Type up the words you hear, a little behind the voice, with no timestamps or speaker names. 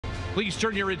Please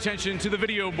turn your attention to the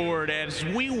video board as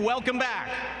we welcome back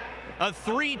a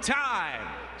 3-time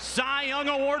Cy Young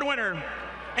Award winner,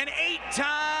 an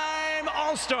 8-time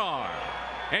All-Star,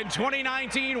 and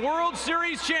 2019 World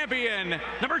Series champion,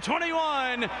 number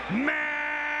 21, Max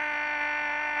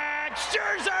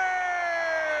Scherzer!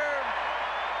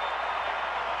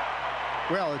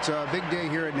 Well, it's a big day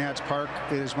here at Nats Park.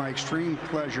 It is my extreme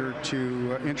pleasure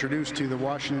to introduce to the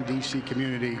Washington, D.C.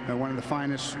 community one of the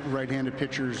finest right-handed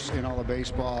pitchers in all of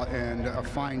baseball and a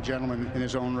fine gentleman in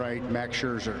his own right, Max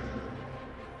Scherzer.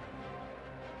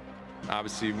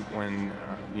 Obviously, when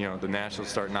the Nationals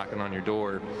start knocking on your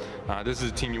door, this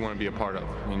is a team you want to be a part of.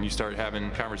 I mean, you start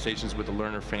having conversations with the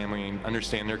Lerner family and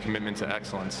understand their commitment to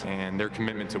excellence and their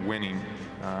commitment to winning.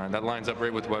 That lines up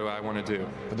right with what I want to do.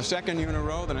 For the second year in a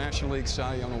row, the National League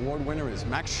Cy Young Award winner is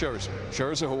Max Scherzer.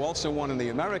 Scherzer, who also won in the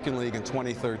American League in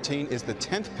 2013, is the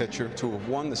 10th pitcher to have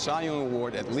won the Cy Young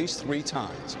Award at least 3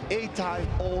 times. 8-time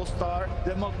All-Star,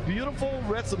 the most beautiful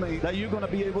resume that you're going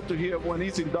to be able to hear when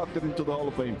he's inducted into the Hall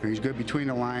of Fame. He's good between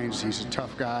the lines. He's a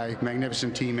tough guy,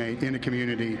 magnificent teammate in the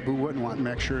community. Who wouldn't want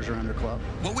Max Scherzer on their club?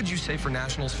 What would you say for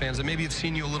Nationals fans that maybe have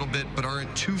seen you a little bit but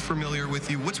aren't too familiar with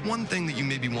you? What's one thing that you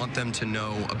maybe want them to know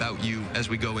about you as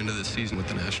we go into this season with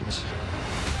the Nationals?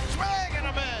 Swing and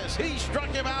a miss. He struck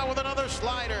him out with another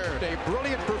slider. A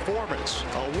brilliant performance.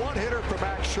 A one-hitter for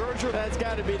Max Scherzer. That's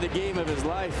got to be the game of his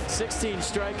life. 16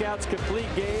 strikeouts,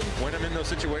 complete game. When I'm in those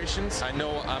situations, I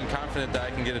know I'm confident that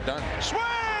I can get it done. Swing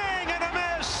and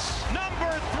a miss.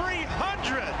 Number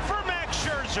 300 for Max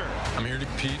Scherzer. I'm here to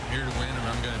compete, here to win, and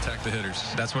I'm going to attack the hitters.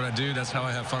 That's what I do. That's how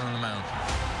I have fun on the mound.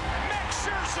 Max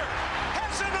Scherzer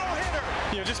has a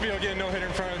no-hitter. Just be able to get a no-hitter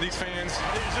in front of these fans.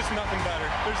 There's just nothing better.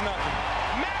 There's nothing.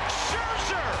 Max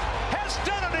Scherzer has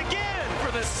done it again.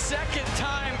 For the second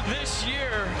time this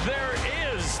year, there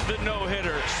is the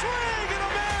no-hitter. Swing and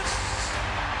a miss.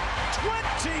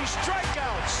 20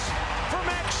 strikeouts for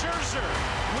Max Scherzer.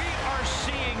 We are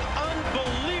seeing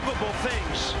unbelievable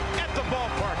things at the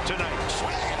ballpark tonight.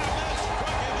 Swing and a miss.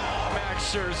 Max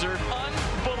Scherzer,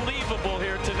 unbelievable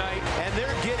here tonight. And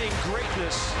they're getting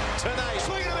greatness tonight.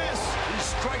 Swing and a miss. He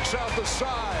strikes out the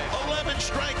side. 11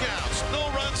 strikeouts, no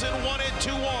runs in 1 and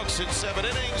 2 walks in 7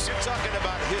 innings. You're talking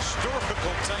about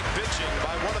historical type pitching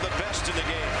by one of the best in the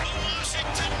game. The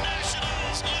Washington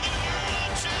Nationals are the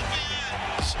world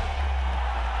champions.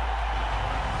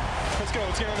 Let's go.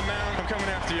 Let's get on the mound. I'm coming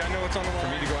after you. I know what's on the line.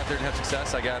 For me to go out there and have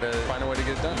success, I got to find a way to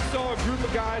get it done. You saw a group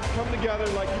of guys come together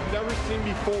like you've never seen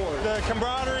before. The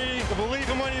camaraderie, the belief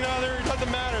in one another, it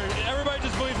doesn't matter. Everybody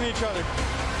just believes in each other.